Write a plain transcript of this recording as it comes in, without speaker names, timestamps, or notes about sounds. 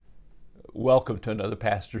Welcome to another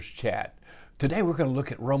Pastor's Chat. Today we're going to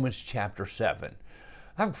look at Romans chapter 7.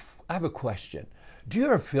 I have a question. Do you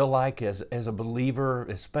ever feel like as a believer,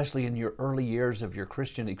 especially in your early years of your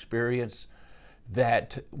Christian experience,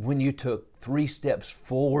 that when you took 3 steps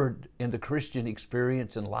forward in the Christian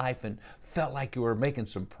experience in life and felt like you were making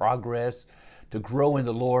some progress to grow in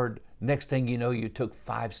the Lord, next thing you know, you took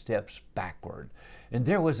 5 steps backward? And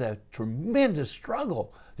there was a tremendous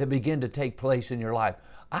struggle that began to take place in your life.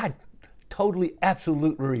 I totally,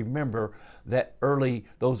 absolutely remember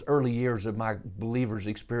those early years of my believer's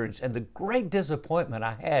experience and the great disappointment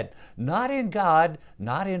I had, not in God,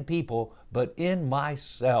 not in people, but in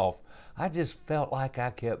myself. I just felt like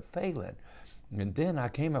I kept failing. And then I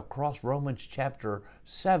came across Romans chapter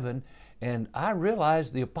 7, and I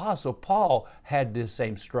realized the Apostle Paul had this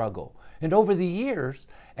same struggle. And over the years,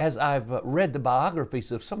 as I've read the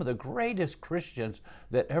biographies of some of the greatest Christians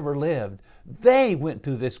that ever lived, they went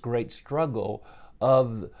through this great struggle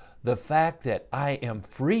of the fact that I am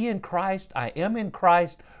free in Christ, I am in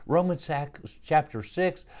Christ, Romans chapter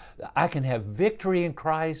 6, I can have victory in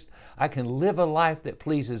Christ, I can live a life that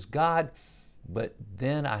pleases God, but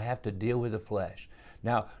then I have to deal with the flesh.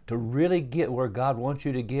 Now, to really get where God wants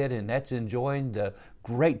you to get, and that's enjoying the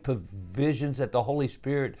great provisions that the Holy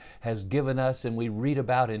Spirit has given us and we read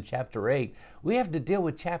about in chapter 8, we have to deal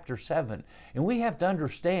with chapter 7. And we have to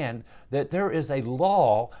understand that there is a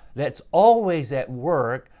law that's always at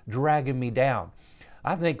work dragging me down.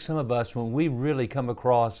 I think some of us, when we really come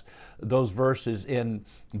across those verses in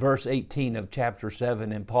verse 18 of chapter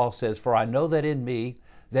 7, and Paul says, "For I know that in me,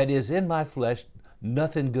 that is in my flesh,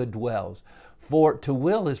 nothing good dwells. For to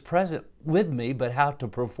will is present with me, but how to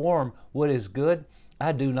perform what is good,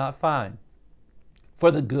 I do not find.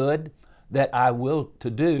 For the good that I will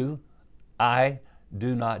to do, I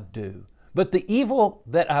do not do. But the evil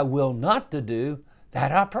that I will not to do,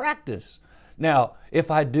 that I practice. Now,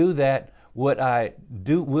 if I do that, what I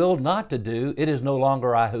will not to do, it is no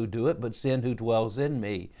longer I who do it, but sin who dwells in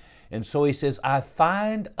me." And so he says, "I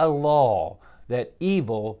find a law that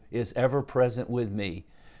evil is ever present with me,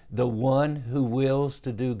 the one who wills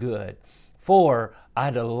to do good. For I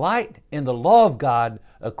delight in the law of God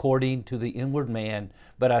according to the inward man,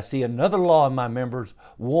 but I see another law in my members,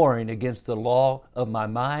 warring against the law of my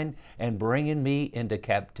mind and bringing me into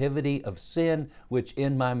captivity of sin, which is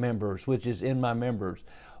in my members.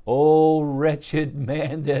 O wretched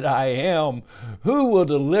man that I am, who will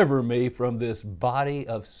deliver me from this body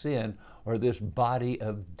of sin," or this body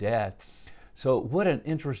of death? So what an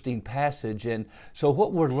interesting passage. And so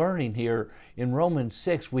what we're learning here in Romans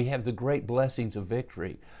 6, we have the great blessings of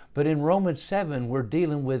victory. But in Romans 7, we're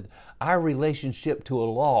dealing with our relationship to a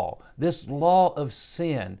law, this law of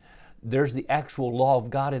sin. There's the actual law of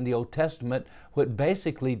God in the Old Testament. What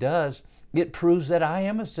basically does, it proves that I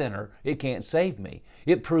am a sinner. It can't save me.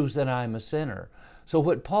 It proves that I'm a sinner. So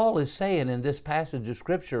what Paul is saying in this passage of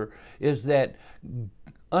Scripture is that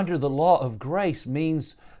under the law of grace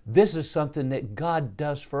means this is something that God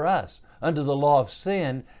does for us. Under the law of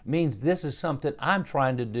sin means this is something I'm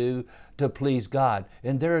trying to do to please God.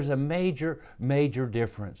 And there is a major, major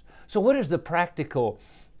difference. So what is the practical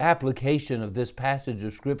application of this passage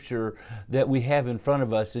of Scripture that we have in front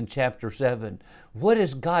of us in chapter 7? What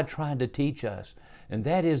is God trying to teach us? And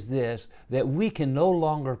that is this, that we can no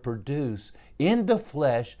longer produce in the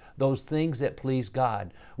flesh those things that please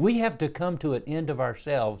God. We have to come to an end of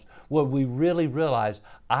ourselves where we really realize,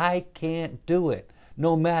 I can't do it.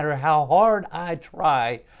 No matter how hard I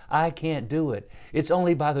try, I can't do it. It's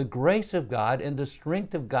only by the grace of God and the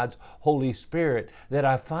strength of God's Holy Spirit that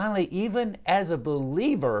I finally, even as a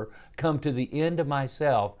believer, come to the end of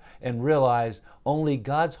myself and realize only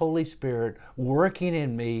God's Holy Spirit working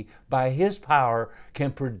in me by His power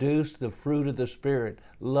can produce the fruit of the Spirit: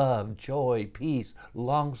 love, joy, peace,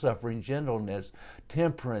 long-suffering, gentleness,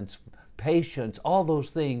 temperance, patience, all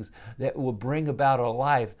those things that will bring about a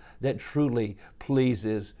life that truly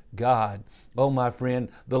pleases God. Oh, my friend,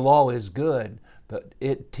 the law is good, but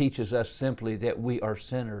it teaches us simply that we are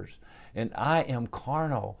sinners. And I am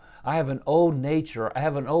carnal. I have an old nature. I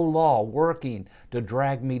have an old law working to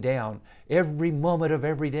drag me down every moment of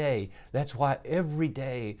every day. That's why every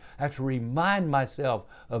day I have to remind myself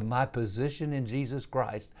of my position in Jesus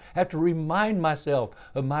Christ. I have to remind myself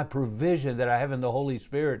of my provision that I have in the Holy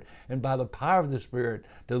Spirit, and by the power of the Spirit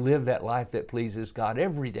to live that life that pleases God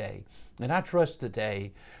every day. And I trust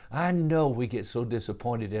today, I know we get so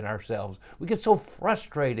disappointed in ourselves. We get so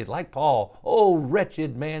frustrated, like Paul. "Oh,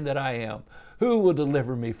 wretched man that I am, who will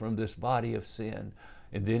deliver me from this body of sin?"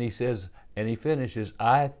 And then he says, And he finishes,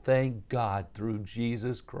 I thank God through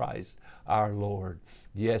Jesus Christ our Lord.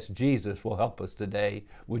 Yes, Jesus will help us today.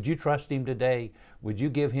 Would you trust him today? Would you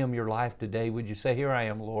give him your life today? Would you say, here I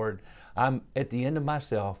am, Lord. I'm at the end of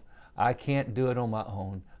myself. I can't do it on my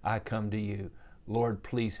own. I come to you. Lord,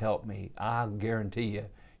 please help me. I guarantee you,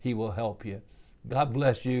 he will help you. God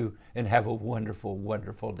bless you and have a wonderful,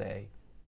 wonderful day.